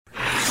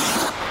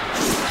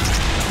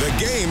The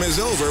game is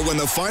over when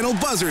the final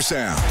buzzer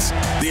sounds.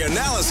 The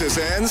analysis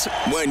ends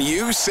when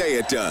you say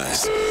it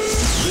does.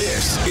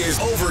 This is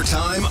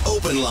Overtime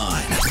Open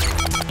Line.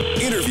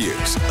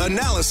 Interviews,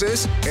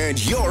 analysis,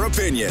 and your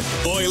opinion.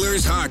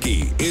 Oilers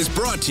hockey is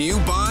brought to you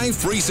by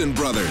Friesen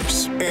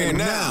Brothers. And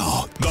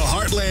now, the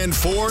Heartland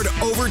Ford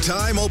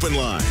Overtime Open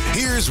Line.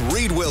 Here's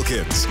Reed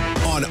Wilkins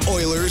on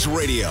Oilers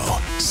Radio,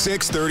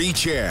 630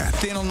 CHED.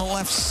 Thin on the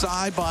left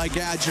side by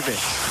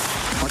Gadjevich.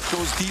 Puck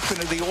goes deep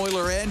into the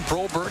Oiler end.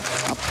 Broberg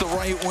up the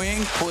right wing.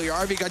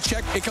 Puljujarvi got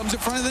checked. It comes in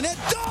front of the net.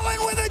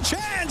 Dahlin with a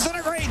chance and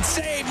a great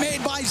save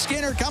made by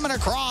Skinner coming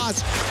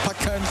across. Puck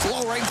can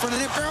flow right in front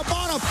of the net.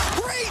 Barabanov.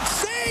 Great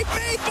save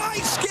made by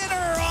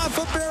Skinner off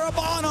of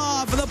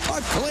Barabanov. And the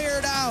puck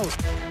cleared out.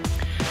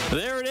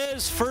 There it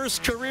is,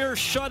 first career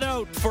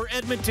shutout for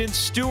Edmonton.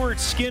 Stuart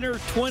Skinner,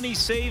 20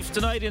 saves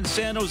tonight in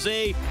San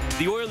Jose.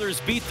 The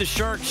Oilers beat the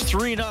Sharks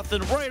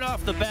 3-0 right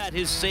off the bat.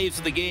 His saves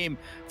of the game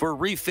for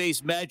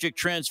Reface Magic.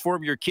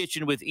 Transform your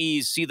kitchen with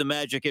ease. See the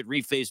magic at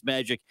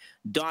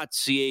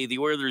refacemagic.ca. The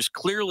Oilers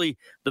clearly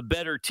the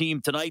better team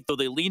tonight, though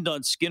they leaned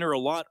on Skinner a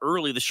lot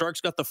early. The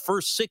Sharks got the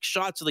first 6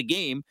 shots of the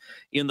game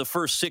in the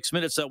first 6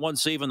 minutes. That one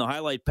save in the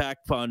highlight pack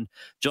on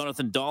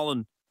Jonathan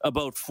Dahlin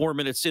about 4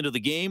 minutes into the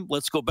game.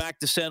 Let's go back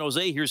to San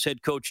Jose. Here's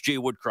head coach Jay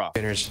Woodcroft.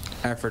 Skinner's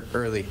effort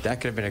early. That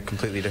could have been a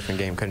completely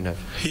different game, couldn't it?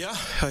 Yeah,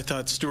 I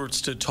thought Stuart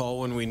stood tall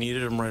when we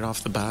needed him right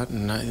off the bat,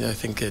 and I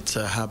think it's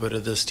a habit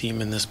of this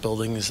team in this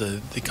building is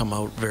that they come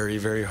out very,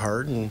 very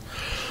hard, and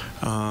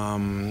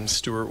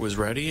Stuart was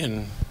ready,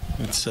 and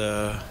it's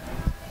a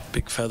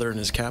big feather in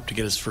his cap to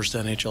get his first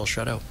NHL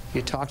shutout.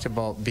 You talked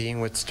about being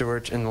with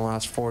Stuart in the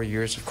last 4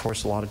 years, of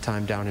course, a lot of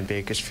time down in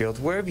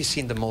Bakersfield. Where have you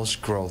seen the most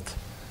growth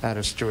out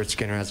of Stuart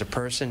Skinner as a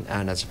person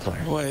and as a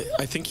player? Well,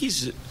 I think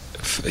he's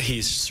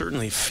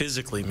certainly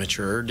physically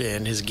matured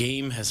and his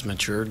game has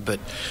matured, but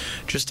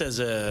just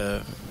as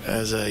a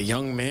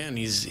young man,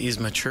 he's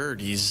matured.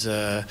 He's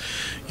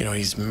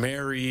he's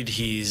married.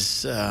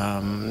 He's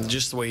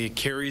just the way he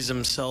carries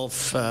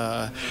himself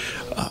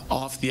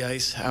off the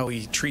ice, how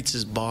he treats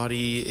his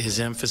body, his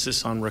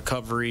emphasis on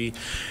recovery,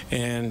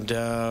 and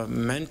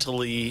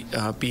mentally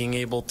being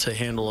able to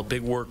handle a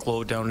big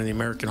workload down in the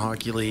American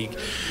Hockey League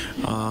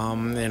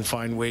and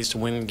find ways to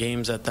win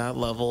games at that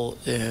level,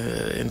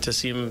 and to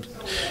see him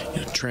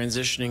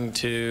transitioning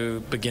to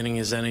beginning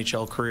his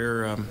NHL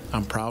career,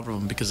 I'm proud of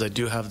him because I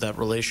do have that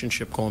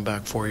relationship going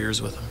back 4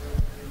 years with him.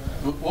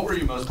 What were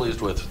you most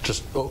pleased with,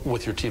 just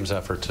with your team's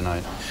effort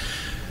tonight?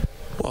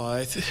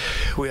 Well,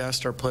 we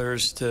asked our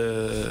players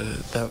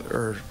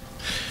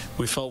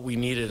we felt we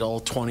needed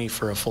all 20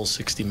 for a full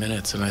 60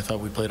 minutes, and I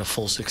thought we played a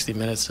full 60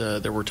 minutes.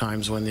 There were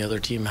times when the other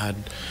team had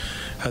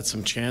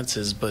some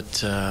chances,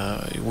 but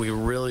we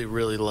really,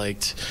 really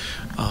liked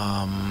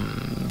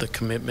the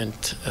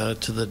commitment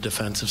to the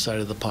defensive side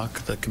of the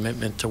puck, the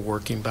commitment to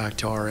working back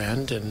to our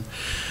end, and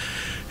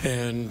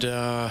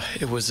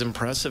it was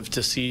impressive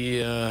to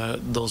see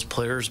those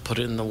players put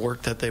in the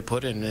work that they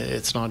put in.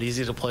 It's not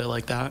easy to play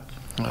like that,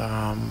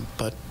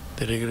 but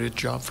they did a good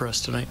job for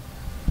us tonight.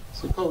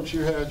 So, Coach,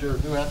 you had your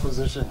new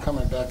acquisition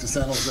coming back to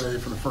San Jose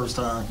for the first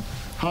time.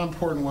 How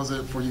important was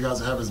it for you guys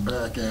to have his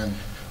back, and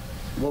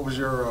what was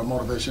your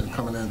motivation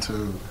coming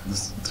into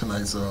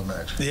tonight's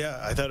match? Yeah,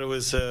 I thought it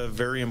was a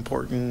very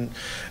important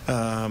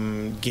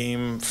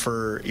game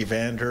for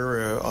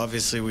Evander.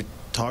 Obviously, we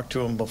talked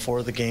to him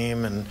before the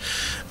game, and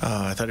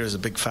I thought it was a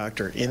big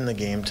factor in the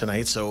game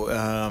tonight. So,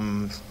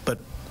 but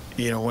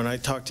when I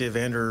talked to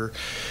Evander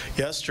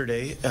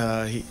yesterday,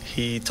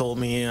 he told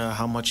me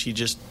how much he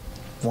just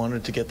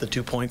wanted to get the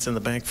 2 points in the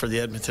bank for the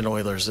Edmonton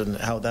Oilers and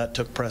how that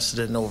took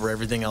precedent over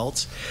everything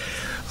else.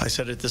 I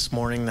said it this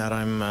morning that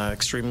I'm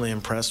extremely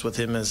impressed with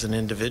him as an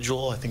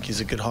individual. I think he's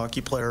a good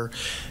hockey player,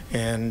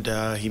 and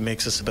he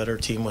makes us a better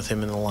team with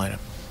him in the lineup.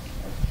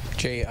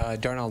 Jay,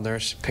 Darnell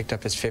Nurse picked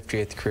up his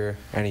 50th career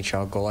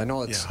NHL goal. I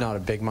know it's not a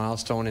big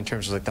milestone in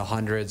terms of like the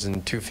hundreds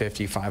and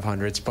 250,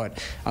 500s,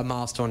 but a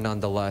milestone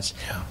nonetheless.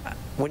 Yeah.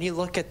 When you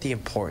look at the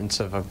importance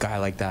of a guy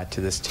like that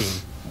to this team,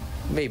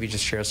 maybe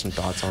just share some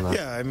thoughts on that.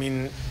 Yeah, I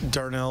mean,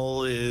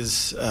 Darnell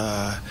is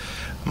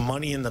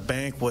money in the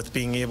bank with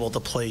being able to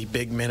play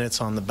big minutes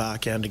on the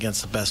back end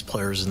against the best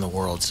players in the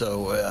world.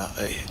 So,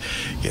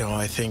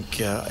 I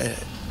think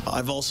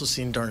I've also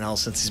seen Darnell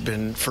since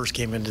he's first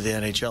came into the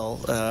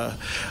NHL.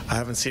 I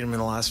haven't seen him in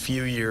the last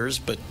few years,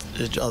 but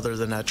other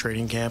than that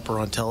training camp or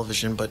on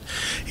television. But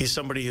he's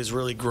somebody who's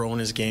really grown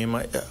his game.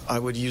 I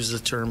would use the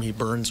term he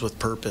burns with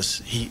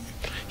purpose.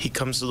 He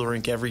comes to the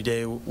rink every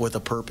day with a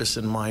purpose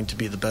in mind to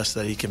be the best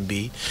that he can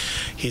be.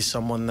 He's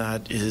someone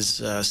that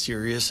is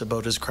serious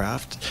about his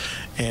craft,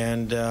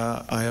 and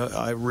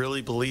I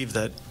really believe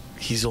that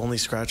he's only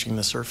scratching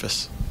the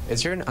surface.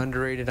 Is there an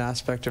underrated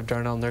aspect of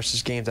Darnell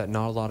Nurse's game that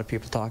not a lot of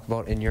people talk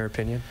about, in your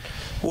opinion?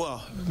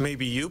 Well,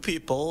 maybe you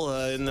people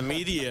in the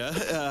media,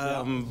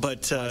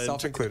 but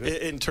Myself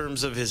included. In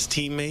terms of his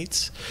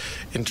teammates,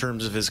 in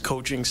terms of his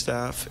coaching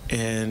staff,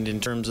 and in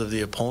terms of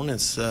the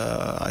opponents,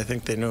 I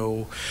think they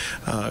know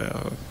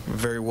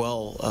very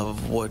well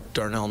of what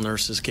Darnell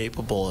Nurse is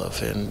capable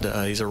of, and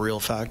he's a real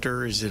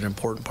factor. He's an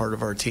important part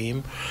of our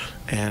team,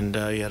 and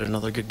he had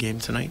another good game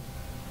tonight.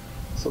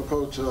 So,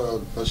 Coach, a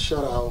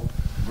shutout,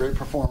 great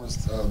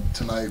performance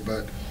tonight,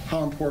 but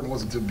how important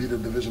was it to beat a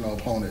divisional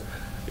opponent?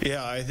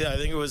 Yeah, I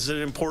think it was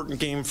an important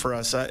game for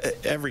us.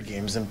 Every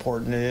game's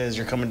important as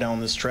you're coming down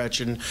the stretch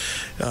and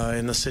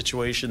in the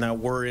situation that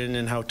we're in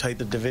and how tight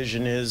the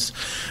division is.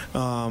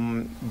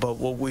 But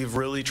what we've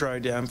really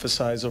tried to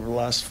emphasize over the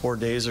last 4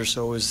 days or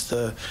so is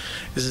to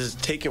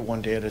take it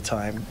one day at a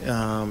time,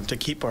 to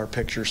keep our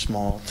picture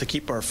small, to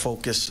keep our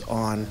focus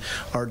on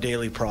our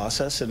daily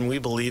process. And we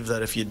believe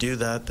that if you do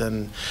that,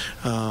 then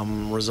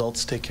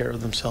results take care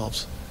of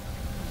themselves.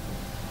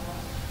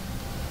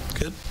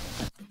 Good.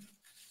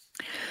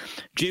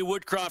 Jay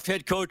Woodcroft,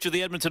 head coach of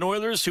the Edmonton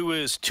Oilers, who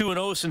is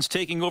 2-0 since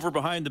taking over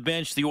behind the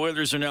bench. The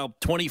Oilers are now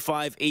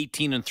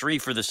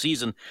 25-18-3 for the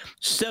season,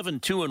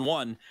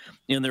 7-2-1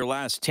 in their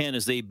last 10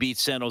 as they beat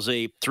San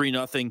Jose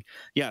 3-0.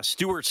 Yeah,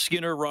 Stuart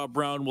Skinner, Rob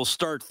Brown will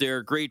start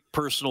there. Great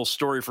personal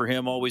story for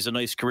him. Always a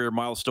nice career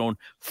milestone.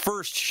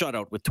 First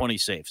shutout with 20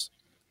 saves.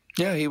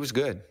 Yeah, he was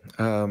good.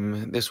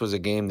 This was a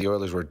game the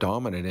Oilers were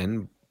dominant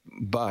in.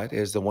 But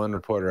as the one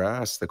reporter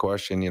asked the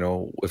question,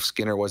 if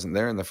Skinner wasn't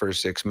there in the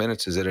first 6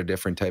 minutes, is it a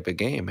different type of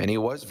game? And he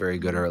was very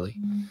good early.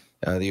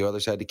 The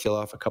Oilers had to kill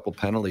off a couple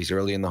penalties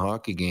early in the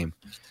hockey game.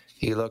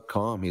 He looked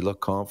calm. He looked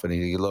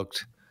confident. He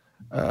looked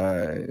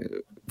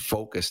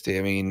focused.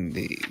 I mean,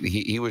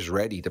 he was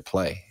ready to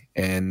play.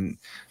 And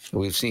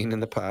we've seen in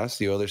the past,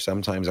 the Oilers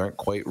sometimes aren't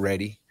quite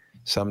ready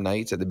some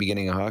nights at the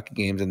beginning of hockey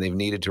games, and they've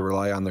needed to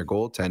rely on their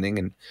goaltending.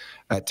 And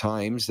at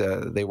times,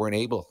 they weren't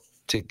able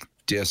to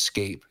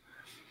escape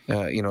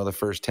the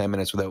first 10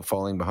 minutes without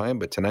falling behind.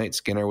 But tonight,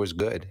 Skinner was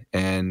good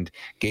and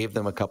gave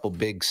them a couple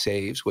big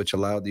saves, which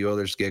allowed the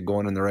Oilers to get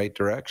going in the right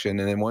direction.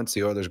 And then once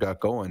the Oilers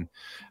got going,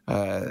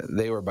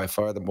 they were by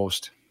far the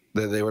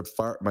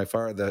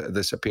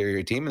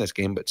superior team in this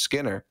game. But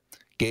Skinner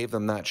gave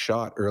them that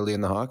shot early in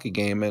the hockey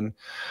game. And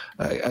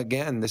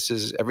again, this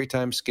is every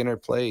time Skinner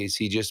plays,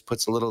 he just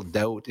puts a little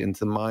doubt into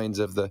the minds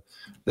of the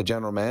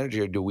general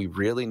manager. Do we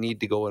really need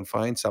to go and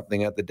find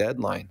something at the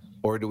deadline?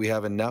 Or do we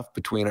have enough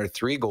between our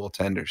three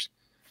goaltenders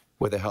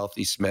with a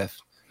healthy Smith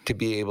to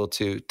be able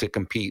to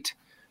compete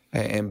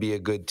and be a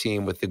good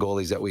team with the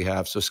goalies that we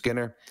have? So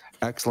Skinner,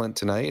 excellent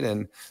tonight,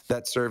 and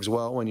that serves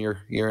well when you're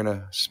in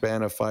a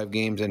span of 5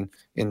 games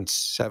in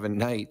 7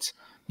 nights.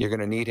 You're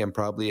going to need him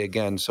probably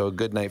again. So a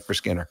good night for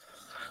Skinner.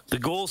 The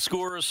goal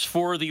scorers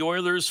for the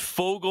Oilers,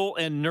 Foegele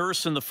and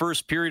Nurse in the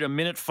first period,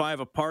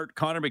 1:05 apart.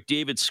 Connor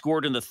McDavid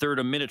scored in the third,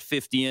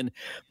 1:50 in.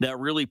 That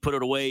really put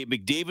it away.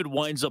 McDavid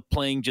winds up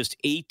playing just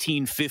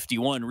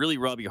 18:51. Really,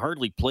 Robbie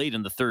hardly played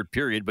in the third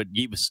period, but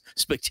he was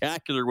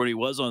spectacular when he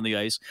was on the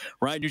ice.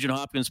 Ryan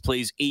Nugent-Hopkins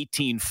plays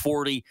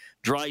 18:40.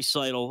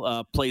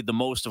 Draisaitl played the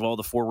most of all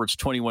the forwards,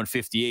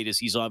 21:58, as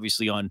he's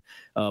obviously on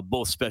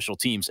both special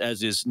teams,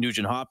 as is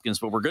Nugent-Hopkins.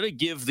 But we're going to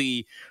give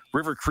the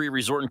River Cree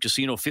Resort and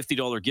Casino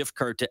 $50 gift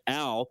card to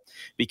Al,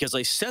 because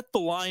I set the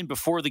line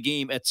before the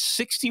game at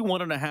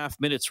 61.5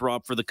 minutes,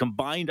 Rob, for the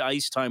combined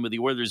ice time of the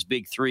Oilers'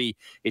 big three.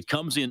 It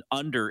comes in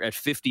under at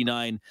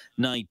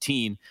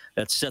 59.19.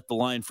 That set the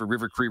line for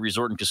River Cree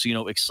Resort and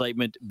Casino.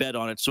 Excitement, bet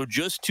on it. So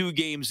just 2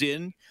 games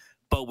in,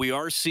 but we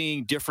are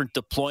seeing different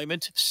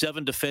deployment.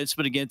 7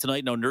 defensemen again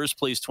tonight. Now Nurse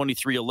plays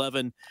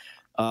 23-11.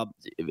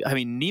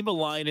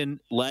 Niemelainen,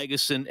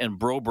 Lagesson, and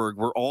Broberg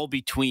were all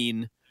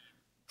between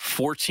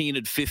 14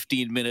 and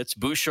 15 minutes.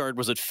 Bouchard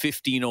was at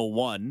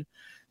 15:01.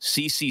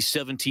 CC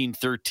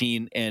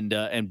 17:13,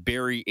 and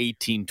Barry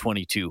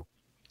 18:22.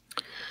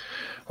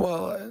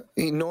 Well,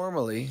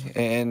 normally,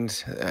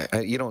 and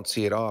you don't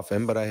see it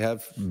often, but I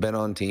have been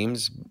on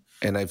teams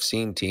and I've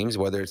seen teams,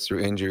 whether it's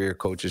through injury or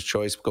coach's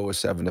choice, go with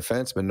 7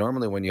 defensemen.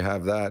 Normally, when you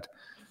have that,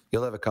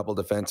 you'll have a couple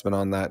defensemen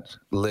on that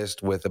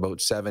list with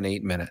about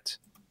 7-8 minutes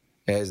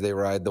as they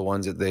ride the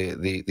ones that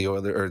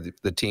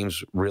the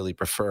teams really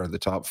prefer, the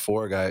top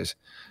 4 guys.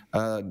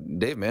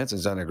 Dave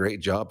Manson's done a great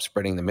job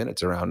spreading the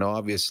minutes around. Now,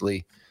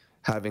 obviously,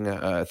 having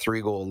a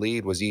 3-goal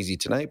lead was easy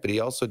tonight, but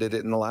he also did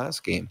it in the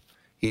last game.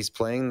 He's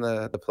playing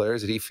the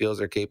players that he feels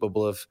are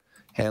capable of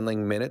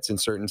handling minutes in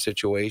certain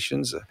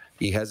situations.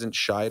 He hasn't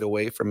shied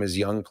away from his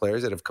young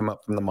players that have come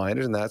up from the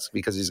minors, and that's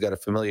because he's got a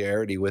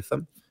familiarity with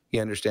them. He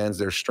understands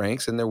their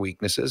strengths and their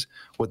weaknesses,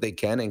 what they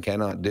can and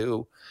cannot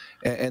do,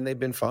 and they've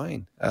been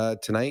fine.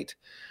 Tonight,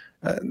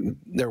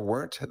 there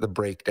weren't the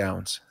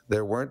breakdowns.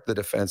 There weren't the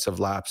defensive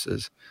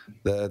lapses.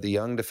 The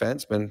young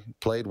defensemen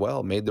played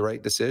well, made the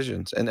right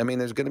decisions. And,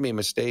 there's going to be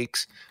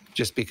mistakes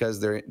just because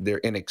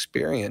they're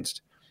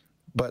inexperienced,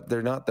 but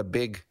they're not the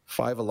big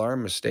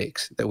 5-alarm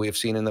mistakes that we have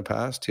seen in the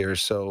past here.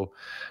 So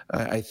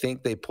I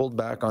think they pulled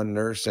back on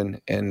Nurse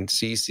and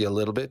Ceci a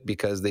little bit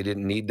because they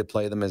didn't need to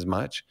play them as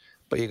much.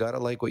 but you got to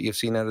like what you've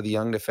seen out of the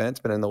young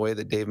defensemen and the way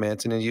that Dave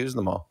Manson has used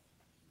them all.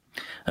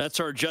 That's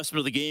our adjustment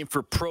of the game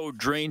for Pro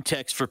Drain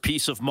Text for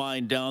peace of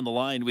mind down the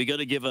line. We got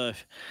to give a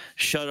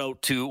shout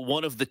out to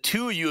one of the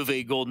two U of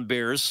A Golden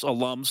Bears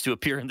alums to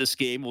appear in this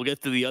game. We'll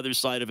get to the other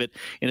side of it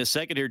in a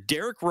second here.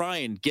 Derek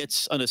Ryan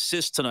gets an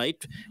assist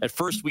tonight. At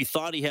first, we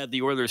thought he had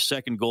the Oilers'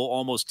 second goal,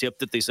 almost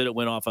tipped it. They said it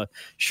went off a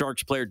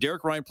Sharks player.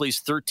 Derek Ryan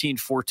plays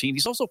 13-14.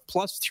 He's also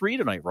 +3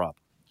 tonight, Rob.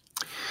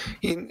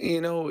 You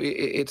know,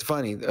 it's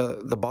funny.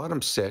 The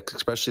bottom six,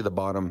 especially the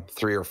bottom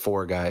 3 or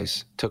 4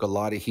 guys, took a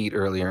lot of heat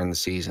earlier in the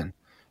season.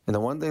 And the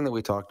one thing that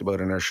we talked about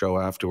in our show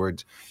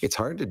afterwards, it's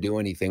hard to do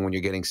anything when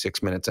you're getting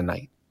 6 minutes a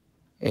night.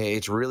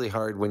 It's really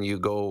hard when you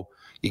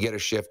get a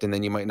shift and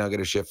then you might not get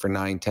a shift for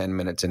 9-10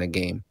 minutes in a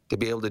game. To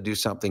be able to do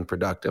something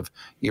productive,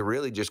 you're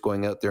really just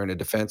going out there in a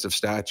defensive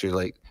stature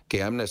like,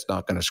 okay, I'm just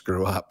not going to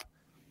screw up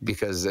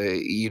because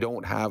you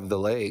don't have the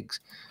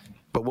legs.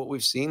 But what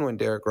we've seen when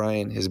Derek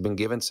Ryan has been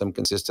given some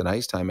consistent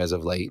ice time as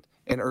of late,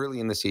 and early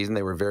in the season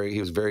he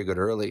was very good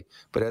early,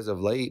 but as of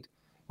late,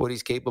 what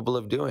he's capable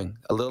of doing,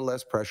 a little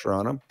less pressure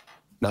on him.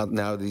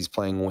 Now that he's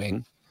playing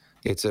wing,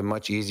 it's a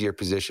much easier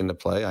position to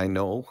play. I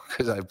know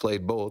because I've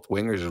played both.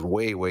 Wingers is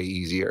way, way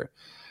easier.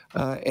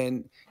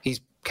 And he's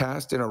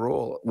cast in a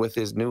role with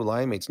his new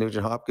line mates,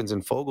 Nugent Hopkins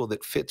and Foegele,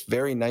 that fits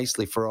very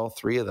nicely for all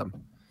three of them.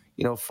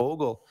 You know,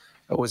 Foegele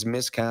was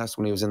miscast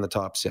when he was in the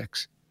top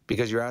 6.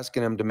 Because you're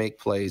asking him to make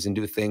plays and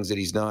do things that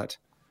he's not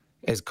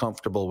as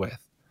comfortable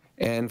with.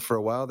 And for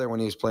a while there when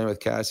he was playing with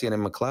Kassian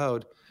and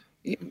McLeod,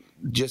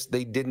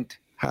 they didn't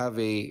have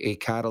a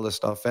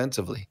catalyst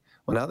offensively.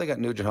 Well, now they got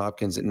Nugent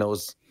Hopkins that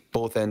knows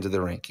both ends of the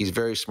rink. He's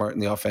very smart in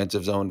the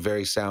offensive zone,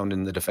 very sound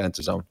in the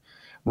defensive zone.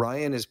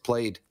 Ryan has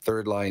played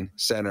third line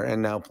center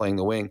and now playing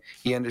the wing.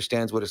 He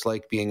understands what it's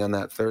like being on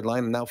that third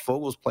line. And now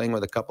Fogel's playing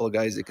with a couple of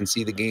guys that can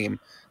see the game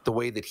the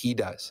way that he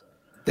does,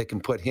 that can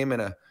put him in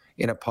a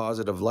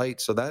positive light.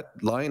 So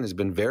that line has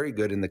been very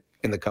good in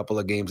the couple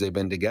of games they've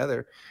been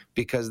together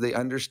because they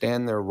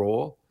understand their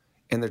role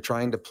and they're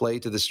trying to play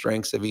to the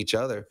strengths of each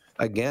other.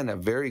 Again, a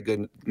very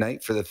good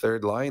night for the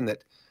third line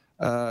that,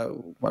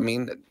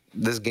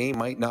 this game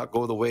might not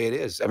go the way it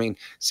is. I mean,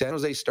 San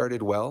Jose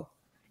started well,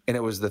 and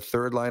it was the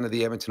third line of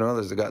the Edmonton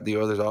Oilers that got the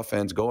Oilers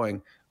offense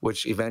going,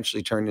 which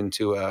eventually turned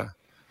into a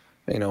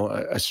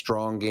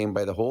strong game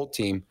by the whole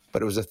team,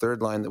 but it was the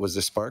third line that was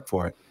the spark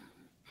for it.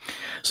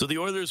 So the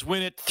Oilers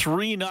win it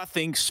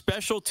 3-0.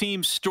 Special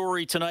team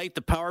story tonight.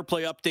 The power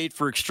play update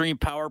for Extreme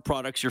Power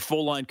Products, your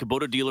full line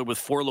Kubota dealer with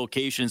 4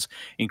 locations,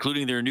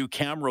 including their new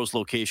Camrose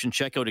location.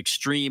 Check out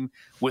Extreme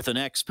with an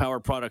X,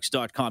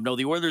 powerproducts.com. Now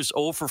the Oilers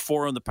 0 for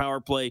 4 on the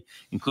power play,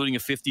 including a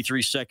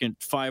 53-second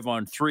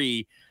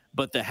 5-on-3.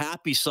 But the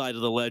happy side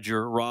of the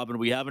ledger, Robin,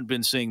 we haven't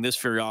been seeing this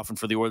very often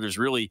for the Oilers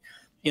really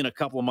in a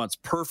couple of months.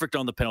 Perfect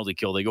on the penalty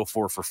kill. They go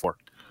 4 for 4.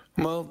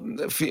 Well,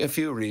 a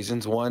few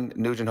reasons. One,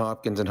 Nugent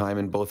Hopkins and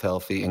Hyman both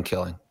healthy and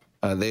killing.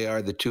 They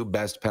are the 2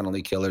 best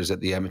penalty killers that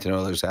the Edmonton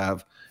Oilers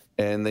have,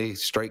 and they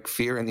strike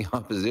fear in the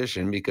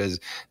opposition because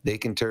they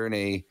can turn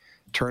a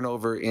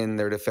turnover in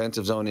their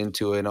defensive zone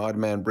into an odd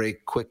man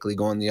break quickly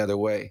going the other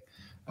way.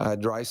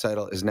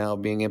 Draisaitl is now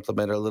being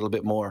implemented a little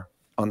bit more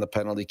on the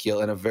penalty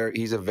kill, and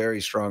he's a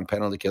very strong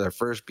penalty killer.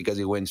 First, because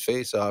he wins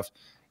faceoff,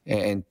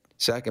 and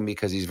second,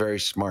 because he's very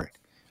smart.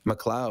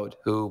 McLeod,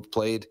 who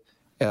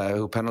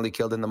penalty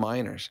killed in the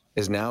minors,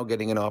 is now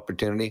getting an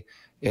opportunity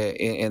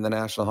in the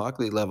National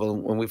Hockey League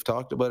level. When we've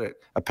talked about it,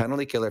 a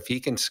penalty killer, if he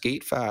can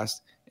skate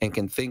fast and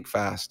can think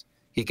fast,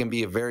 he can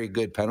be a very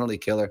good penalty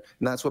killer,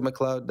 and that's what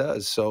McLeod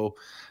does. So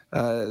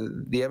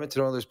the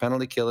Edmonton Oilers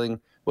penalty killing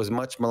was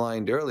much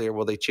maligned earlier.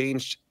 Well, they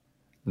changed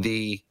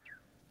the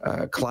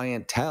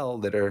clientele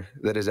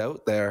that is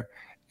out there,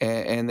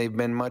 and they've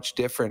been much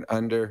different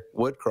under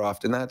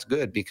Woodcroft, and that's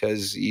good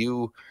because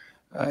you're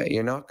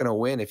not going to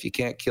win if you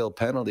can't kill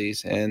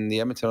penalties, and the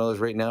Edmonton Oilers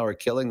right now are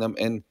killing them,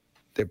 and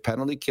they're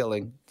penalty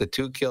killing. The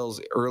 2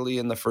 kills early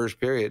in the first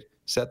period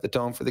set the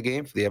tone for the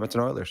game for the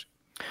Edmonton Oilers.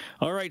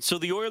 All right, so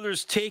the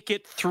Oilers take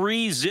it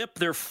 3-0.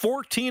 They're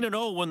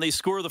 14-0 when they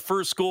score the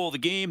first goal of the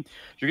game.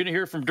 You're going to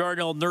hear from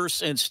Darnell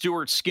Nurse and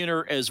Stuart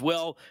Skinner as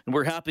well, and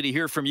we're happy to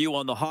hear from you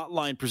on the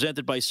hotline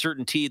presented by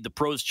CertainTeed, the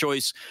pro's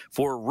choice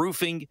for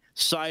roofing,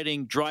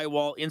 siding,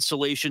 drywall,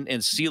 insulation,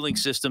 and ceiling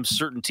systems.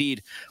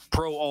 CertainTeed,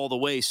 pro all the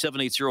way,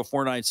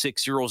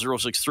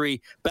 780-496-0063.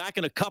 Back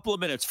in a couple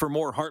of minutes for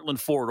more Heartland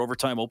Ford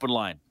Overtime Open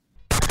Line.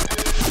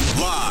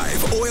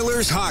 Live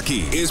Oilers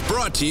hockey is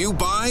brought to you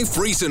by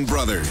Friesen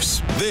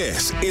Brothers.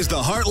 This is the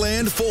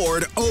Heartland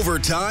Ford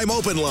Overtime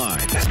Open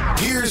Line.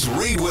 Here's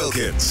Reed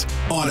Wilkins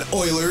on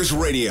Oilers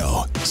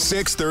Radio,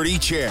 630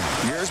 CHED.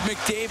 Here's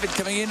McDavid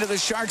coming into the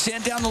Sharks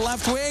end down the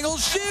left wing. He'll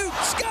shoot.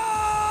 Scores!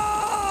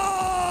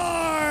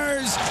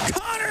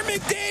 Connor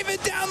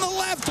McDavid down the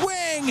left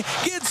wing.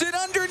 Gets it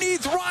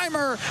underneath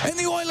Reimer, and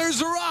the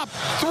Oilers are up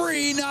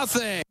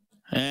 3-0.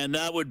 And And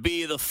that would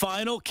be the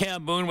final.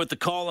 Cam Moon with the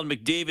call on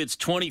McDavid's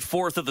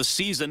 24th of the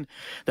season.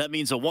 That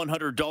means a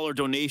 $100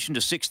 donation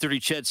to 630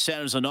 Ched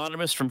Sanders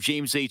Anonymous from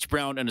James H.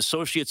 Brown and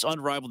Associates.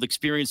 Unrivaled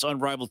experience,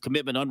 unrivaled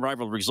commitment,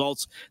 unrivaled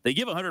results. They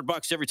give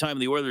 $100 every time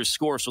the Oilers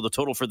score, so the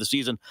total for the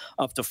season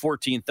up to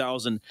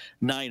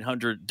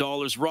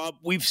 $14,900. Rob,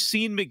 we've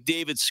seen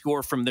McDavid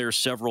score from there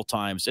several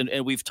times,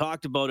 and we've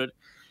talked about it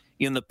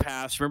in the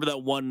past. Remember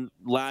that one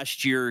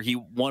last year, he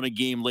won a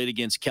game late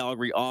against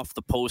Calgary off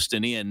the post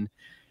and in.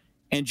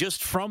 And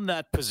just from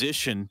that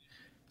position,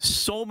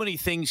 so many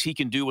things he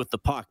can do with the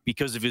puck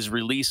because of his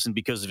release and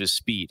because of his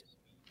speed.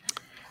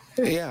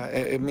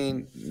 Yeah, I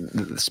mean,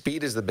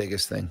 speed is the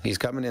biggest thing. He's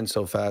coming in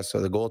so fast, so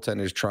the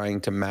goaltender's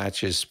trying to match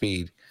his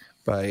speed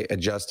by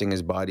adjusting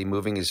his body,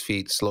 moving his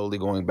feet, slowly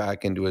going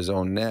back into his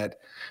own net.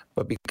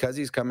 But because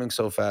he's coming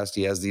so fast,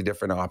 he has the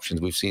different options.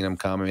 We've seen him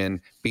come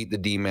in, beat the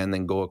D-man,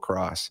 then go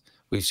across.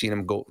 We've seen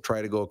him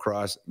try to go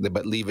across,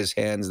 but leave his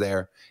hands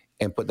there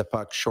and put the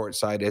puck short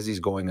side as he's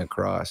going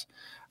across.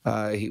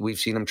 We've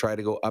seen him try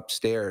to go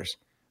upstairs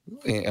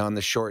on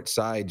the short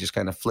side, just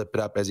kind of flip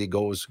it up as he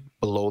goes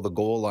below the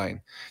goal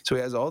line. So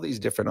he has all these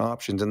different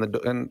options, and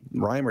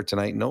Reimer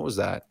tonight knows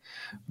that.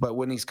 But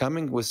when he's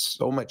coming with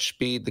so much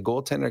speed, the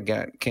goaltender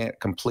can't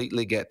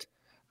completely get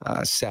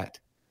set.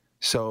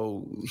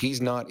 So he's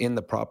not in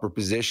the proper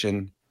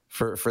position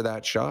for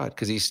that shot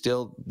because he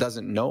still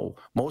doesn't know.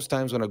 Most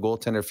times when a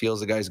goaltender feels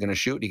the guy's going to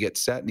shoot, he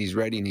gets set and he's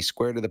ready and he's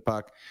square to the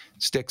puck,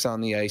 sticks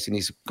on the ice, and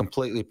he's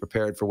completely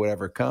prepared for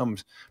whatever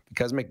comes.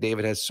 Because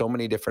McDavid has so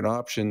many different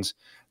options,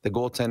 the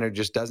goaltender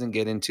just doesn't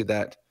get into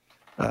that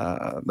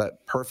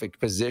perfect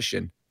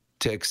position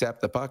to accept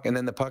the puck, and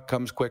then the puck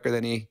comes quicker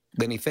than he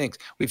thinks.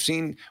 We've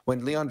seen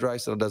when Leon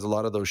Draisaitl does a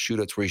lot of those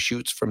shootouts where he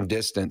shoots from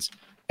distance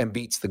and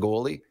beats the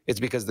goalie, it's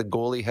because the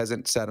goalie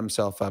hasn't set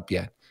himself up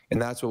yet. And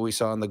that's what we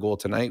saw in the goal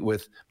tonight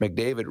with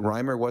McDavid.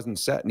 Reimer wasn't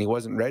set and he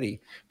wasn't ready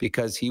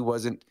because he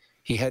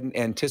hadn't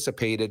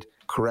anticipated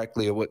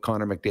correctly what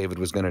Connor McDavid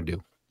was going to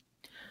do.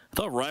 I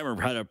thought Reimer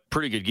had a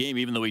pretty good game,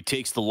 even though he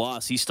takes the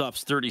loss. He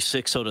stops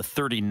 36 out of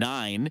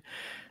 39.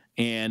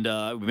 And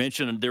we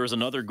mentioned there was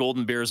another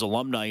Golden Bears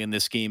alumni in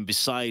this game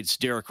besides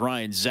Derek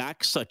Ryan.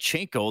 Zach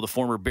Sawchenko, the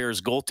former Bears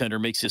goaltender,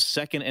 makes his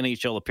second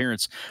NHL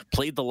appearance,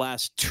 played the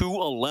last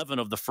 2:11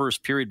 of the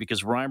first period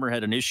because Reimer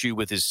had an issue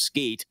with his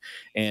skate,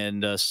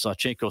 and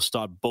Sawchenko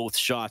stopped both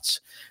shots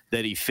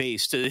that he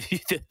faced.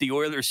 The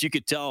Oilers, you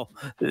could tell,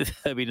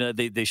 I mean,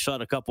 they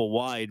shot a couple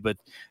wide, but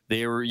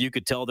you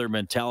could tell their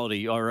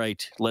mentality, all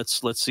right,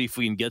 let's see if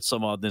we can get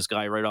some on this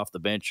guy right off the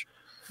bench.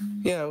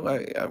 Yeah,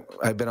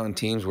 I've been on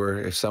teams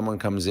where if someone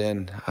comes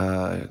in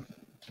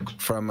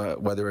from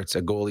whether it's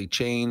a goalie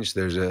change,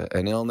 there's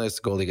an illness,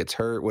 goalie gets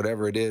hurt,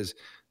 whatever it is,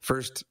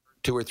 first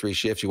 2 or 3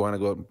 shifts, you want to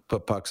go and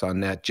put pucks on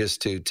net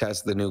just to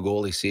test the new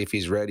goalie, see if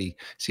he's ready,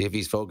 see if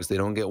he's focused. They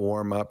don't get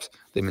warm-ups.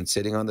 They've been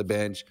sitting on the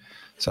bench.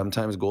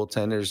 Sometimes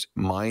goaltenders'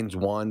 minds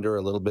wander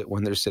a little bit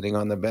when they're sitting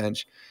on the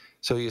bench.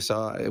 So you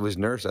saw, it was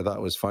Nurse, I thought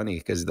it was funny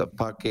because the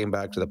puck came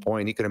back to the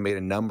point. He could have made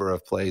a number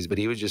of plays, but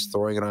he was just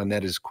throwing it on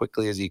net as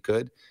quickly as he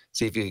could,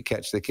 see if he could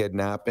catch the kid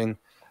napping.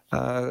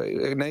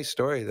 A nice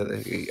story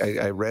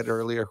that I read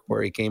earlier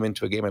where he came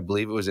into a game, I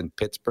believe it was in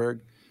Pittsburgh,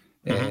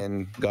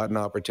 and got an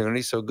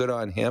opportunity. So good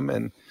on him.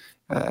 And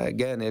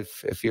again,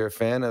 if you're a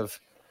fan of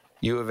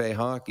U of A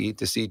hockey,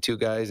 to see 2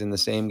 guys in the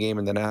same game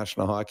in the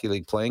National Hockey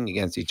League playing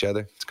against each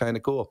other, it's kind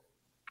of cool.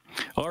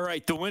 All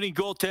right, the winning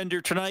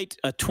goaltender tonight,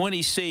 a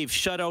 20-save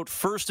shutout,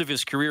 first of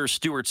his career,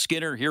 Stuart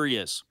Skinner. Here he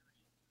is.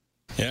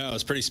 Yeah, it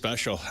was pretty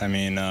special. I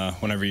mean,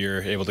 whenever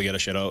you're able to get a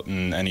shutout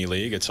in any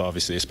league, it's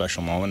obviously a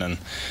special moment. And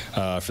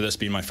for this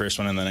being my first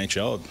one in the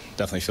NHL, it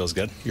definitely feels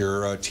good.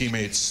 Your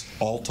teammates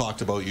all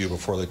talked about you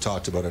before they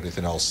talked about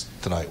anything else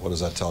tonight. What does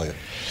that tell you?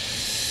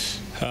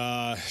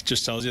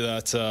 Just tells you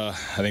that I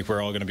think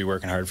we're all going to be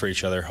working hard for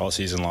each other all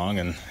season long,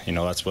 and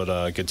that's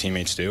what good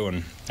teammates do,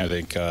 and I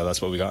think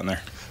that's what we got in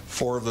there.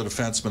 4 of the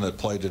defensemen that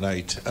played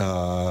tonight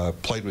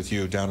played with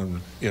you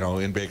down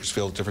in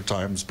Bakersfield at different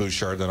times.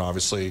 Bouchard, then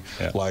obviously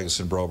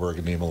Lagesson, Broberg,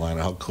 and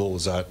Niemelainen. How cool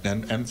was that?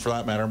 And for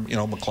that matter,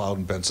 McLeod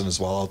and Benson as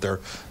well out there.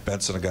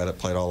 Benson, a guy that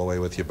played all the way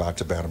with you back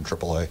to Bantam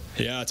AAA.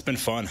 Yeah, it's been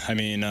fun. I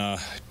mean,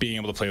 being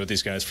able to play with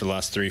these guys for the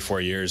last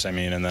 3-4 years. I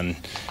mean, and then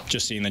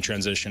just seeing the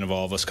transition of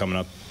all of us coming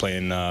up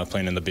playing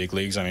in the big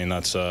leagues. I mean,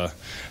 that's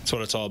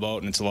what it's all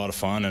about, and it's a lot of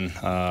fun. And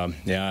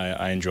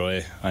I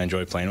enjoy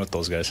playing with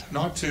those guys.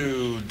 Not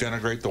to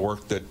denigrate the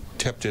work that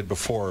Tip did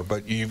before,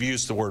 but you've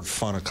used the word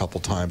fun a couple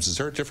times. Is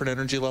there a different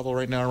energy level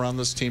right now around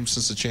this team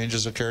since the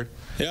changes occurred?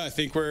 Yeah, I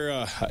think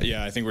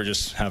we're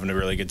just having a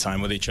really good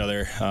time with each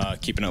other,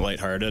 keeping it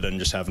lighthearted and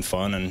just having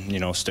fun,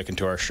 and sticking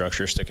to our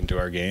structure, sticking to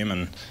our game,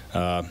 and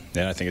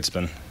I think it's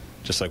been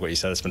just like what you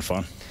said. It's been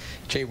fun.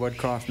 Jay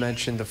Woodcroft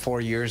mentioned the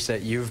 4 years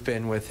that you've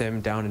been with him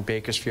down in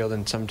Bakersfield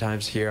and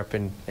sometimes here up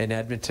in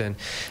Edmonton.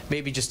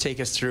 Maybe just take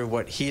us through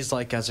what he's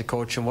like as a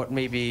coach and what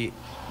maybe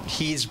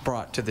he's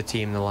brought to the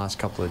team in the last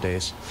couple of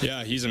days.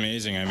 Yeah, he's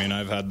amazing. I mean,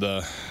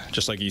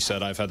 just like you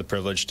said, I've had the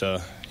privilege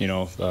to,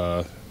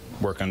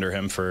 work under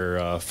him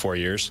for 4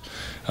 years.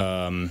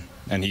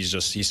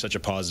 he's such a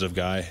positive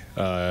guy.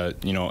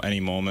 Any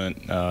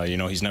moment,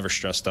 he's never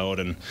stressed out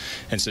in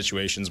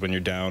situations when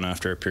you're down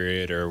after a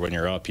period or when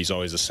you're up. He's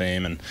always the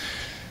same, and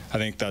I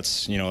think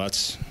that's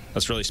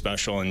really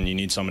special. And you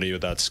need somebody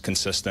that's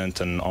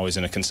consistent and always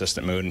in a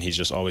consistent mood. And he's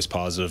just always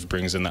positive,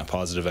 brings in that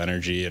positive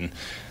energy, and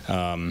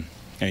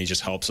he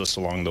just helps us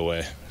along the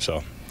way.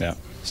 So yeah.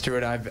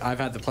 Stuart, I've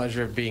had the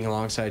pleasure of being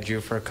alongside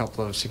you for a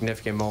couple of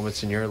significant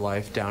moments in your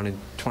life down in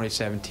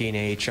 2017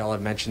 AHL.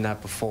 I've mentioned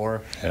that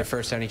before. Yeah. Your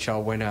first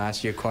NHL win, I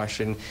asked you a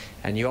question,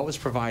 and you always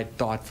provide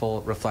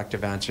thoughtful,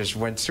 reflective answers.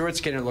 When Stuart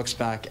Skinner looks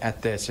back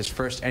at this, his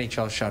first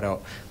NHL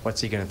shutout,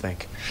 what's he going to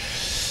think?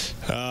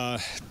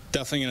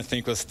 Definitely going to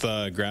think with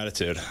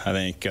gratitude. I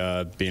think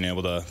being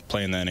able to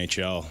play in the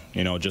NHL,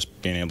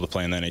 just being able to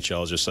play in the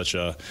NHL is just such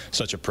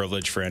a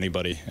privilege for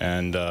anybody.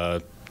 And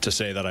to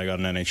say that I got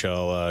an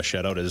NHL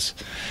shutout is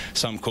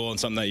something cool and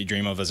something that you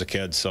dream of as a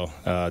kid. So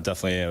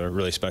definitely a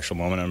really special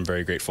moment, and I'm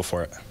very grateful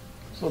for it.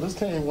 So this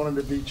team wanted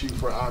to beat you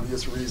for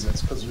obvious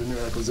reasons because of your new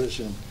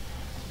acquisition.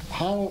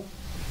 How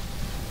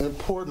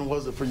important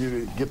was it for you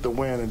to get the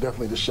win and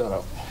definitely the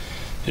shutout?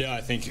 Yeah,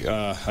 I think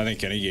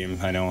any game.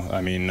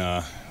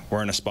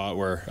 We're in a spot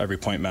where every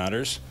point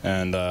matters,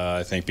 and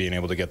I think being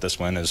able to get this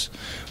win is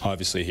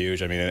obviously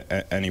huge. I mean,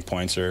 any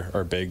points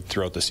are big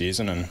throughout the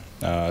season, and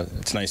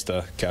it's nice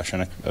to cash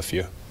in a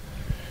few.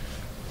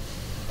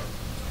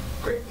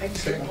 Great,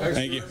 thank you.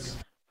 Thank you.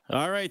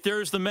 All right,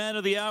 there's the man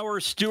of the hour,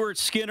 Stuart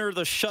Skinner,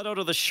 the shutout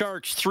of the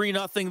Sharks,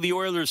 3-0. The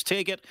Oilers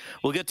take it.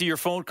 We'll get to your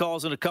phone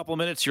calls in a couple of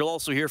minutes. You'll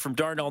also hear from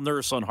Darnell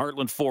Nurse on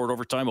Heartland Ford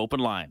Overtime Open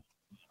Line.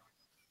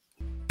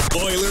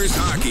 Oilers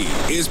hockey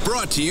is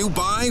brought to you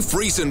by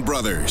Friesen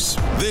Brothers.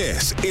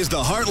 This is the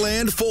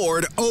Heartland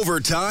Ford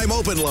Overtime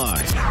Open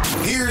Line.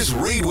 Here's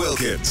Reed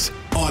Wilkins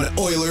on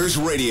Oilers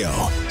Radio,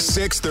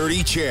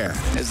 630 CHED.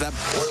 As that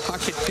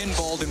puck hit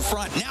pinballed in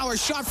front. Now a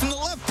shot from the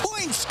left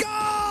point.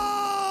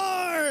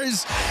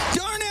 Scores!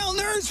 Darnell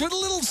Nurse with a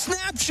little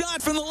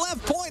snapshot from the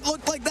left point.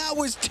 Looked like that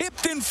was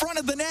tipped in front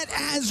of the net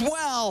as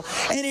well.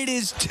 And it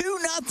is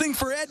 2-0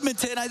 for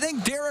Edmonton. I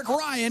think Derek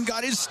Ryan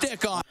got his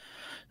stick on.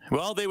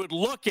 Well, they would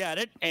look at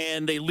it,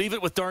 and they leave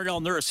it with Darnell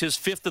Nurse, his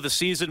 5th of the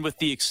season with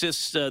the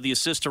assist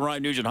to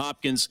Ryan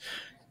Nugent-Hopkins.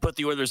 Put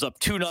the Oilers up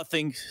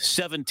 2-0,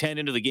 7:10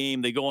 into the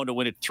game. They go on to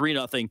win it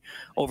 3-0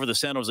 over the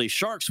San Jose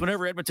Sharks.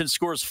 Whenever Edmonton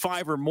scores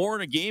 5 or more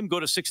in a game, go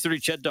to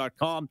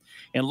 630ched.com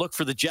and look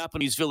for the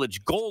Japanese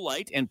Village Goal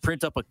Light and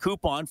print up a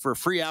coupon for a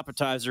free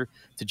appetizer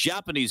to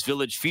Japanese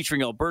Village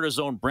featuring Alberta's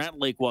own Brant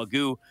Lake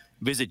Wagyu.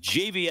 Visit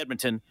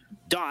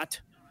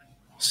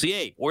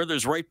jvedmonton.ca.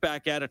 Oilers right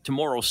back at it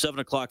tomorrow, 7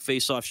 o'clock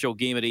face-off show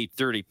game at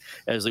 8:30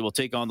 as they will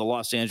take on the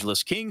Los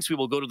Angeles Kings. We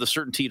will go to the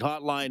Certainteed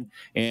hotline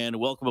and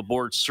welcome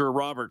aboard Sir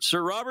Robert.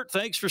 Sir Robert,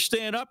 thanks for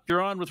staying up. You're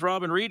on with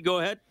Robin Reed. Go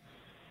ahead.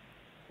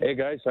 Hey,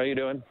 guys. How you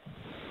doing?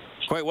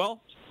 Quite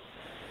well.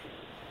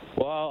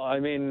 Well,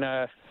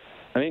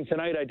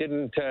 tonight I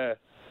didn't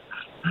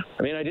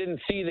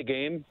see the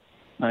game.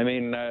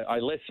 I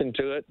listened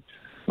to it,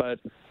 but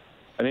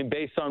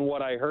based on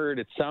what I heard,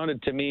 it sounded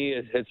to me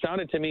as if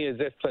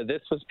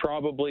this was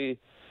probably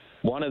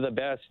one of the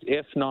best,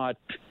 if not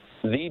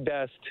the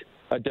best,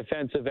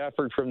 defensive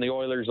effort from the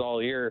Oilers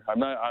all year. I'm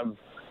not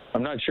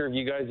sure if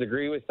you guys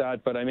agree with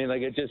that, but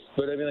it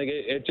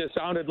just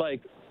sounded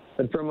like,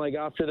 and from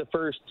after the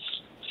first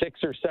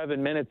 6 or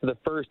 7 minutes of the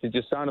first, it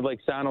just sounded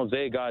like San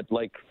Jose got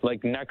like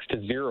next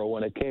to zero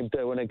when it came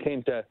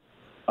to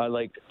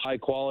high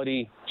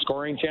quality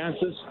scoring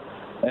chances.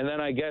 And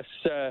then I guess,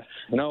 and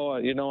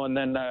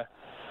then I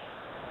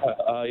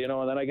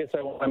guess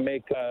I want to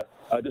make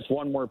just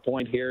one more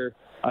point here.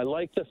 I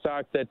like the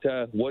fact that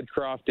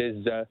Woodcroft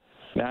is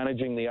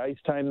managing the ice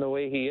time the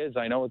way he is.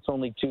 I know it's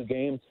only 2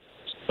 games,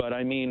 but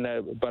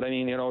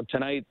tonight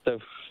tonight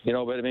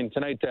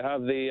to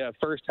have the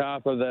first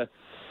half of the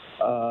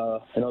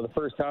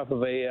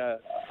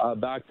a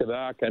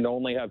back-to-back and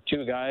only have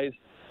 2 guys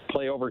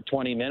play over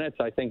 20 minutes,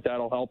 I think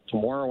that'll help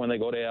tomorrow when they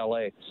go to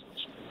LA.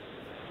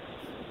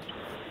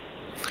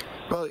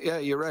 Well, yeah,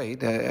 you're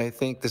right. I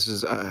think this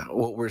is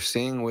what we're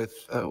seeing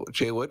with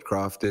Jay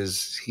Woodcroft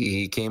is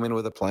he came in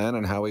with a plan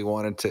on how he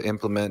wanted to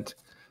implement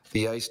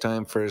the ice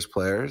time for his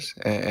players,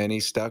 and he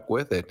stuck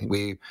with it.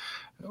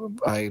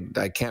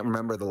 I can't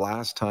remember the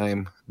last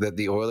time that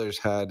the Oilers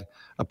had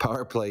a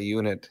power play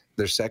unit,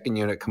 their second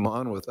unit, come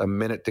on with a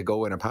minute to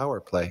go in a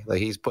power play. Like,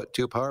 he's put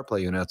 2 power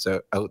play units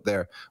out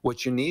there,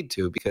 which you need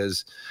to,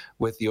 because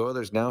with the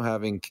Oilers now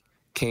having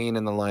Kane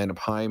in the lineup,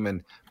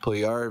 Hyman,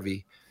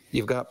 Puljujarvi,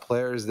 you've got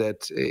players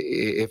that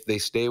if they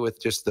stay with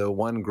just the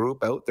one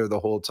group out there the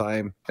whole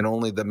time and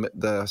only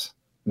the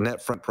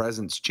net front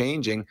presence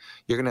changing,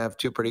 you're going to have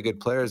 2 pretty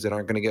good players that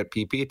aren't going to get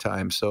PP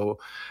time. So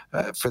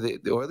for the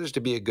Oilers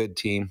to be a good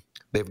team,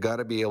 they've got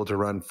to be able to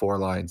run 4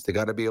 lines. They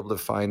got to be able to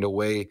find a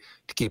way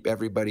to keep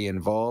everybody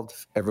involved,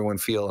 everyone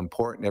feel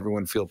important,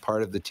 everyone feel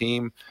part of the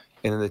team.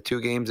 And in the 2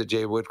 games that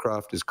Jay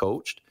Woodcroft has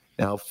coached,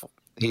 now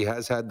he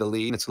has had the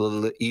lead. It's a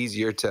little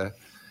easier to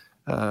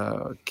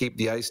keep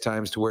the ice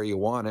times to where you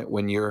want it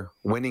when you're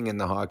winning in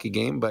the hockey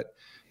game. But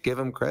give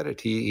him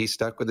credit. He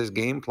stuck with his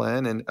game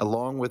plan, and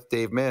along with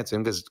Dave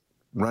Manson, because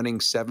running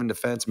 7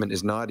 defensemen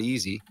is not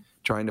easy,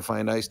 trying to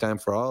find ice time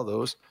for all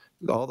those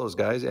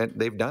guys, and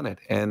they've done it,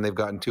 and they've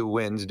gotten 2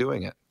 wins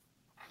doing it.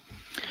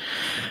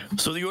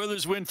 So the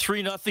Oilers win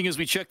 3-0 as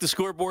we check the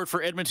scoreboard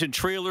for Edmonton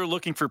Trailer.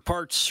 Looking for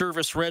parts,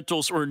 service,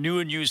 rentals, or new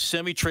and used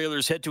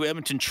semi-trailers, head to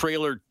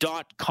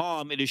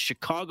edmontontrailer.com. It is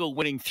Chicago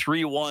winning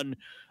 3-1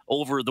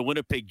 over the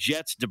Winnipeg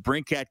Jets.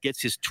 DeBrincat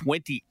gets his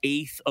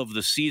 28th of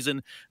the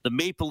season. The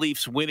Maple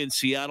Leafs win in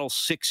Seattle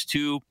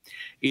 6-2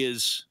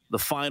 is the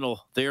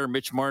final there.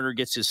 Mitch Marner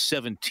gets his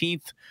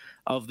 17th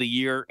of the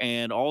year.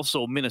 And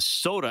also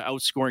Minnesota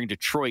outscoring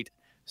Detroit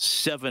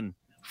 7-4.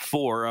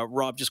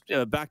 Rob, just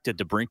back to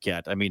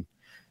DeBrincat. I mean,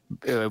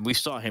 we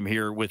saw him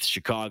here with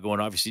Chicago,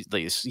 and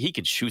obviously he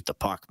can shoot the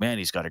puck. Man,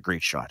 he's got a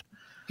great shot.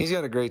 He's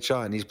got a great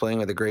shot, and he's playing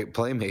with a great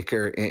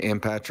playmaker in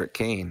Patrick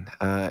Kane.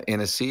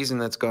 In a season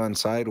that's gone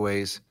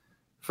sideways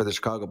for the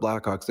Chicago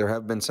Blackhawks, there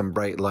have been some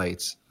bright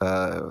lights.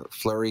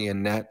 Fleury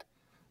and net,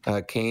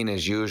 Kane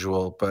as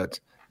usual, but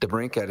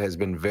DeBrincat has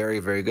been very,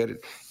 very good.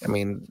 I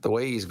mean, the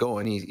way he's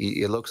going,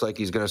 it looks like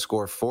he's going to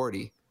score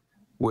 40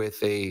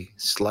 with a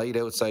slight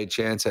outside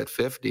chance at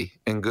 50,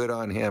 and good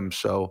on him.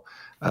 So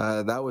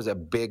that was a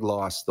big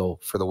loss, though,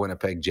 for the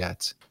Winnipeg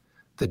Jets.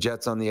 The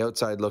Jets on the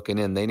outside looking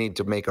in, they need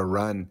to make a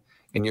run,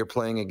 and you're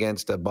playing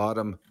against a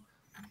bottom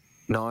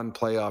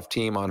non-playoff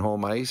team on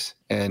home ice,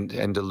 and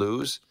to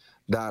lose,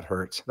 that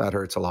hurts. That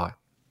hurts a lot.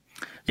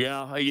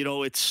 Yeah,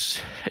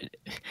 it's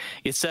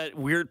that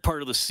weird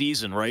part of the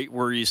season, right,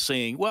 where you're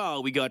saying,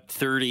 well, we got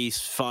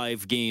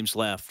 35 games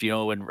left,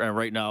 and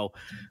right now,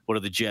 what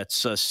are the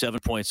Jets? 7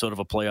 points out of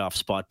a playoff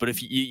spot. But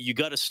if you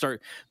got to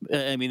start,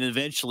 I mean,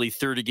 eventually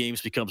 30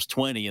 games becomes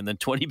 20, and then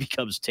 20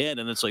 becomes 10,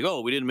 and it's like,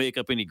 oh, we didn't make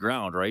up any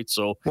ground, right?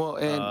 So, well,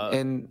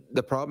 and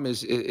the problem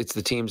is it's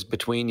the teams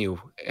between you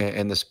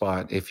and the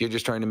spot. If you're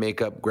just trying to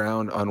make up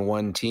ground on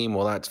one team,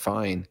 well, that's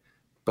fine,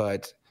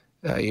 but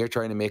you're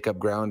trying to make up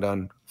ground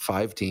on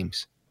 5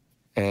 teams.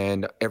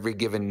 And every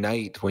given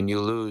night when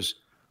you lose,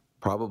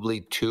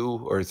 probably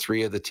 2 or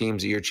 3 of the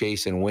teams that you're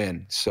chasing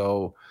win.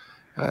 So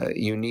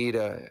you need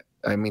to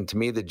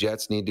me, the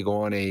Jets need to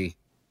go on a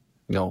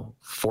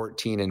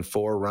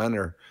 14-4 run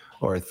or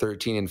a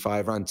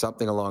 13-5 run,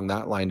 something along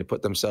that line, to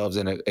put themselves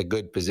in a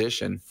good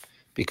position.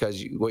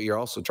 Because what you're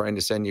also trying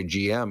to send your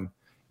GM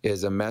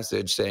is a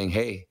message saying,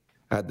 hey,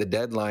 at the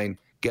deadline,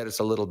 get us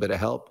a little bit of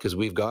help because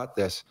we've got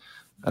this.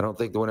 I don't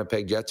think the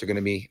Winnipeg Jets are going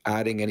to be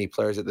adding any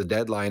players at the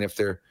deadline if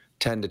they're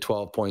 10 to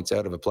 12 points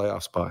out of a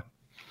playoff spot.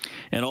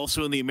 And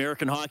also in the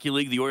American Hockey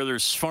League, the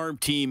Oilers' farm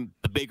team,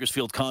 the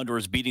Bakersfield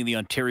Condors, beating the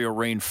Ontario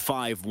Reign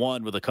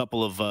 5-1 with a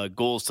couple of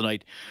goals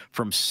tonight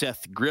from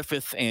Seth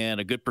Griffith and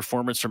a good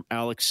performance from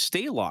Alex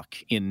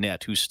Stalock in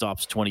net, who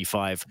stops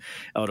 25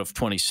 out of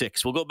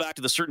 26. We'll go back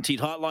to the Certainteed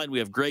Hotline. We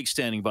have Greg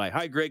standing by.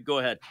 Hi, Greg. Go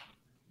ahead.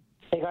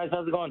 Hey, guys.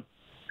 How's it going?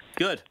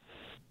 Good.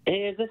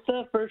 Hey, is this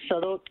the first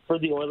shutout for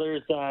the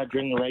Oilers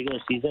during the regular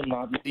season,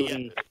 not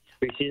including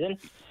preseason?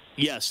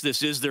 Yes,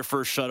 this is their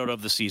first shutout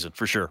of the season,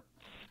 for sure.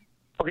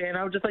 Okay, and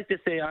I would just like to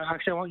say, I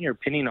want your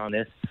opinion on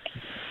this.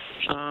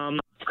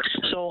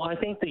 So I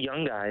think the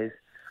young guys,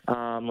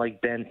 like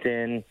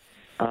Benson,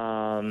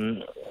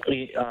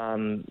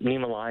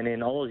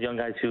 Niemelainen, all those young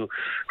guys who've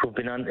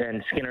been on,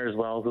 and Skinner as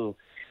well, who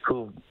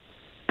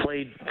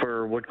played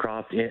for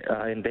Woodcroft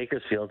in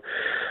Bakersfield.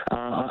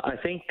 I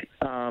think,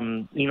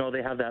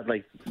 they have that,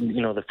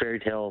 the fairy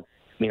tale,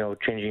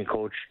 changing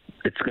coach,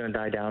 it's going to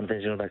die down,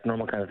 things going back to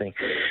normal kind of thing.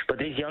 But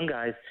these young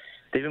guys,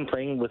 they've been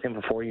playing with him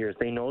for 4 years.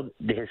 They know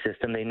his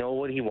system. They know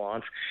what he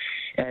wants,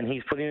 and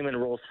he's putting them in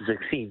roles to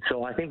succeed.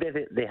 So I think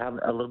that they have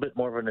a little bit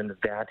more of an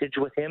advantage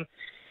with him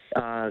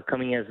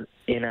coming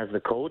in as the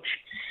coach,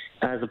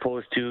 as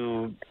opposed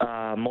to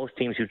most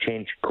teams who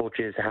change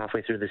coaches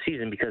halfway through the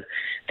season, because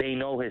they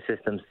know his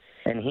systems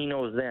and he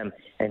knows them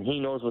and he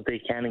knows what they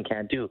can and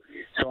can't do.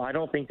 So I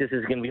don't think this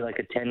is going to be like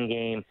a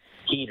 10-game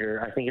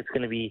heater. I think it's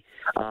going to be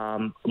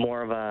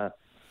more of a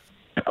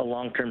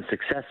long-term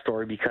success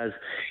story, because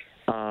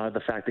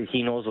the fact that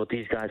he knows what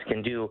these guys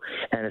can do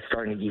and is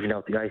starting to even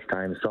out the ice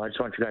time. So I just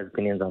want your guys'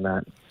 opinions on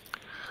that.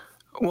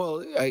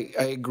 Well, I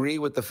agree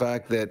with the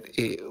fact that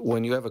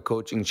when you have a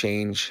coaching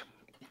change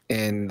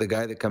and the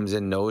guy that comes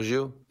in knows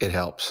you, it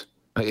helps.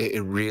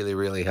 It really,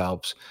 really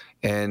helps.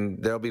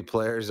 And there'll be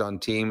players on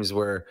teams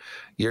where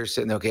you're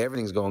sitting, okay,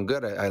 everything's going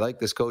good. I like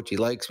this coach. He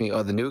likes me.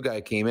 Oh, the new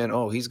guy came in.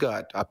 Oh, he's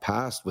got a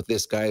past with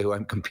this guy who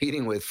I'm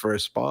competing with for a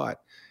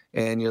spot.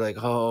 And you're like,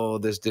 oh,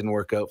 this didn't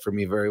work out for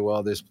me very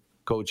well, this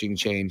coaching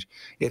change.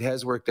 It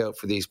has worked out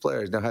for these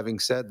players. Now, having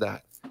said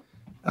that,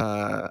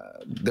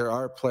 there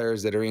are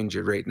players that are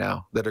injured right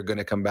now that are going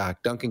to come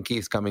back. Duncan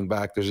Keith's coming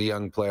back. There's a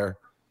young player,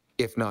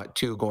 if not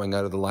 2, going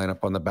out of the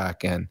lineup on the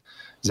back end.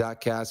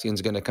 Zach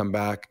Kassian's going to come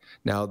back.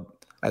 Now,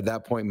 at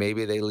that point,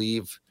 maybe they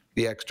leave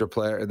the extra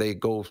player. They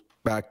go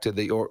back to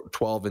the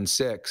 12 and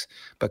 6.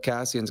 But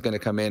Kassian's going to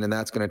come in, and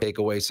that's going to take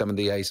away some of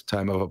the ice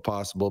time of a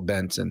possible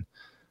Benson.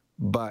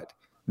 But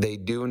they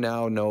do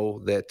now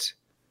know that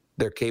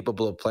they're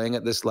capable of playing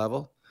at this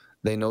level.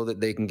 They know that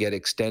they can get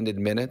extended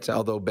minutes,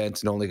 although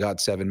Benson only got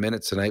 7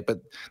 minutes tonight. But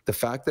the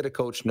fact that a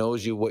coach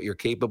knows you, what you're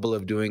capable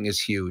of doing, is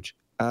huge.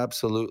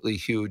 Absolutely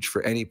huge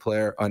for any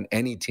player on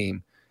any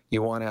team.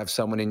 You want to have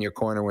someone in your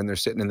corner when they're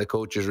sitting in the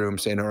coach's room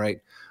saying, all right,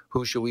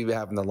 who should we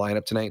have in the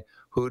lineup tonight?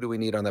 Who do we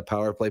need on the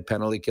power play,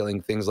 penalty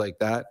killing, things like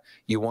that?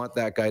 You want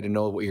that guy to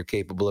know what you're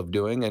capable of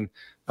doing. And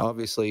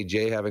obviously,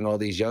 Jay having all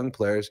these young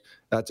players,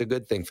 that's a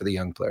good thing for the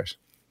young players.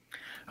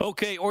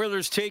 Okay,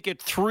 Oilers take it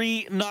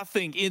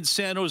 3-0 in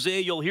San Jose.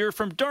 You'll hear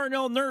from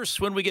Darnell Nurse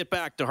when we get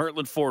back to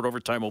Heartland Ford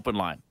Overtime Open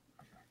Line.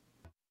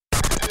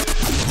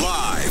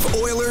 Live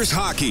Oilers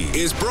hockey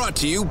is brought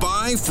to you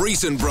by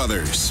Friesen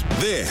Brothers.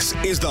 This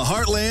is the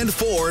Heartland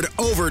Ford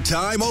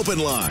Overtime Open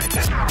Line.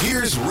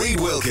 Here's Reed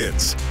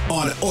Wilkins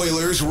on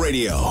Oilers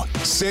Radio,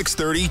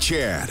 630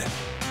 CHED.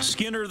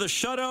 Skinner the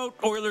shutout.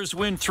 Oilers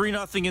win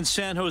 3-0 in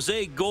San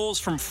Jose. Goals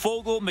from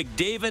Fogle,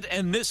 McDavid,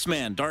 and this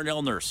man,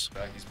 Darnell Nurse.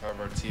 He's part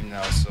of our team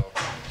now,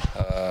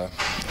 so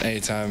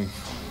anytime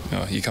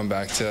you come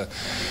back to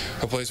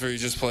a place where you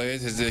just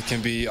played, it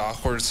can be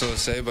awkward, so to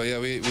say. But yeah,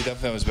 we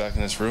definitely was back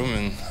in this room,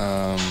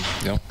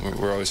 and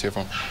we're always here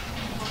for him.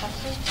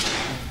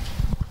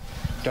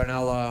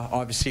 Darnell,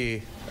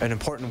 obviously an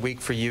important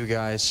week for you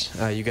guys.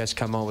 You guys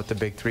come out with the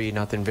big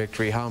 3-0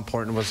 victory. How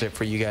important was it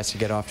for you guys to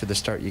get off to the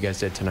start you guys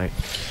did tonight?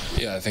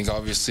 Yeah, I think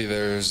obviously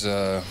there's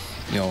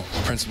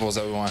principles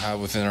that we want to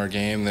have within our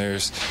game.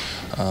 There's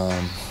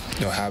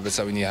habits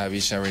that we need to have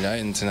each and every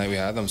night, and tonight we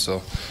had them.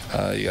 So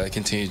you got to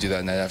continue to do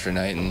that night after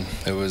night, and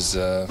it was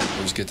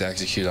good to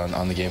execute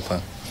on the game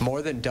plan.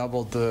 More than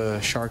doubled the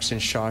Sharks in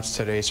shots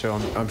today, so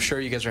I'm sure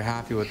you guys are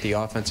happy with the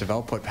offensive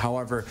output.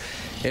 However,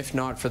 if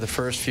not for the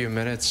first few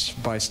minutes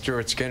by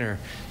Stuart Skinner,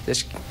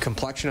 this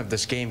complexion of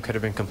this game could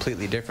have been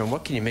completely different.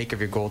 What can you make of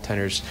your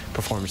goaltender's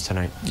performance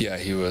tonight? Yeah,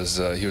 he was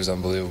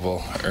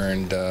unbelievable.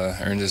 Earned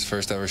his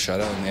first ever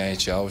shutout in the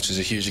NHL, which is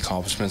a huge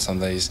accomplishment,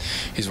 something that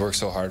he's worked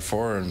so hard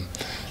for. And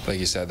like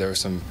you said, there were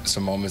some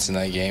moments in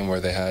that game where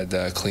they had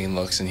clean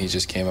looks, and he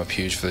just came up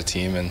huge for the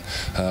team, and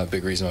a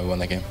big reason why we won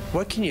that game.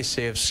 What can you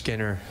say of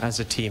Skinner as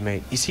a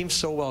teammate? He seems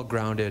so well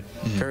grounded,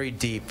 very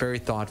deep, very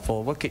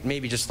thoughtful. What could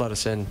maybe just let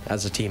us in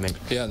as a teammate?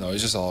 Yeah, no,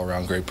 he's just all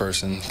around great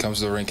person. Comes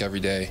to the rink every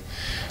day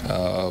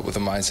with a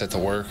mindset to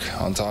work.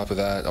 On top of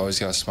that, always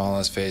got a smile on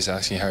his face,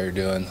 asking how you're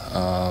doing,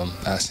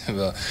 asking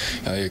about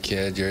your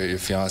kid, your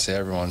fiance,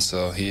 everyone.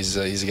 So he's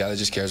a guy that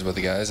just cares about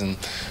the guys, and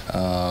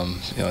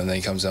and then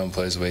he comes out and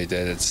plays the way he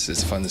did.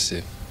 It's fun to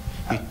see.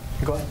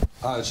 Go ahead.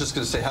 I was just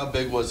going to say, how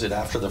big was it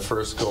after the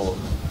first goal?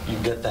 You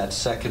get that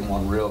second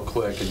one real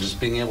quick, and just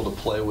being able to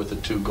play with a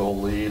 2-goal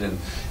lead and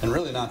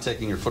really not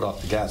taking your foot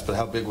off the gas. But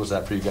how big was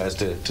that for you guys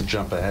to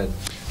jump ahead?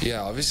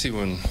 Yeah, obviously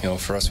when,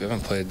 for us, we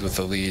haven't played with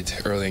the lead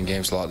early in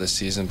games a lot this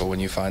season, but when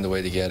you find a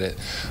way to get it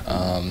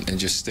and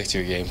just stick to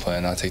your game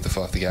plan, not take the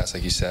foot off the gas,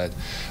 like you said,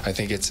 I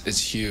think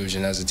it's huge.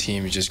 And as a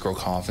team, you just grow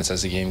confidence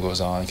as the game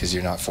goes on because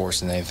you're not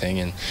forcing anything,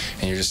 and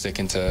you're just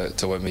sticking to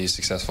what made you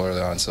successful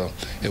early on. So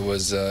it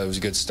was a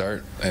good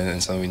start and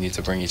something we need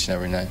to bring each and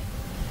every night.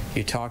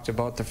 You talked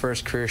about the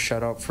first career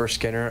shutout for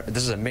Skinner.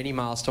 This is a mini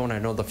milestone. I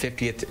know the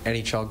 50th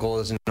NHL goal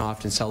isn't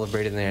often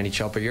celebrated in the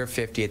NHL, but your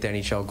 50th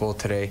NHL goal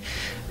today.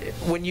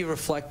 When you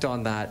reflect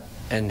on that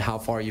and how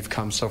far you've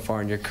come so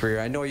far in your career,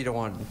 I know you don't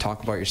want to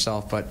talk about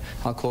yourself, but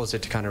how cool is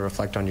it to kind of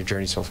reflect on your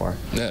journey so far?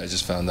 Yeah, I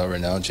just found out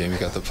right now Jamie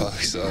got the puck,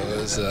 so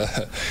it's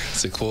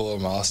a cool little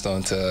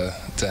milestone to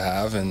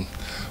have, and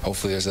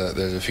hopefully there's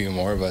a few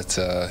more. But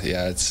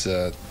yeah,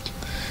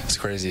 it's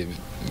crazy.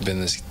 Been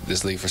in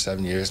this league for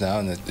 7 years now,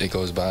 and it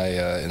goes by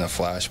in a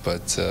flash.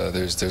 But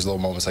there's little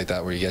moments like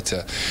that where you get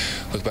to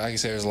look back and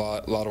say there's a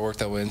lot of work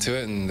that went into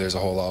it, and there's a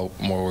whole lot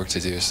more work to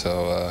do.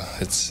 So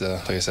it's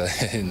like I said,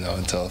 I didn't know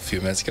until a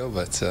few minutes ago,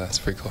 but it's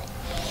pretty cool.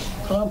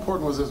 How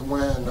important was this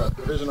win, a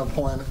division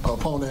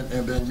opponent,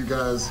 and then you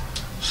guys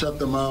shut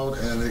them out,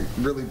 and it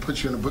really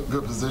puts you in a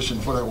good position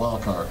for that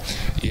wild card?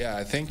 Yeah,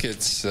 I think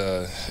it's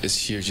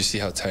huge. You see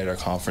how tight our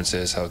conference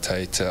is, how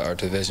tight our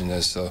division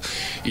is. So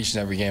each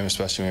and every game,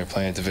 especially when you're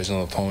playing a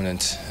divisional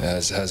opponent,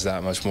 has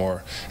that much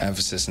more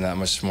emphasis and that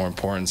much more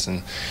importance.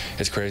 And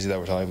it's crazy that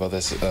we're talking about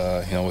this,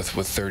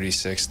 with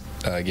 36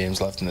 games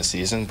left in the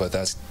season. But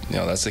that's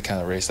the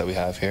kind of race that we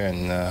have here,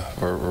 and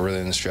we're really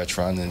in the stretch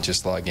run, and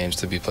just a lot of games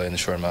to be played in a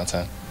short amount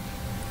of time.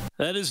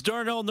 That is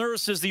Darnell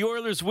Nurse as the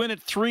Oilers win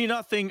it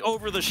 3-0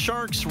 over the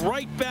Sharks.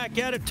 Right back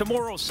at it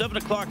tomorrow, 7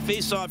 o'clock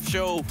face-off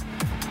show.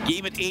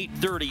 Game at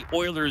 8:30,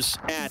 Oilers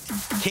at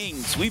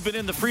Kings. We've been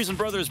in the Friesen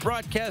Brothers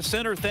Broadcast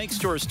Center. Thanks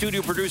to our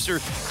studio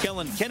producer,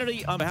 Kellen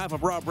Kennedy. On behalf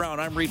of Rob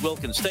Brown, I'm Reed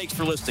Wilkins. Thanks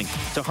for listening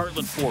to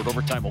Heartland Ford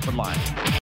Overtime Open Line.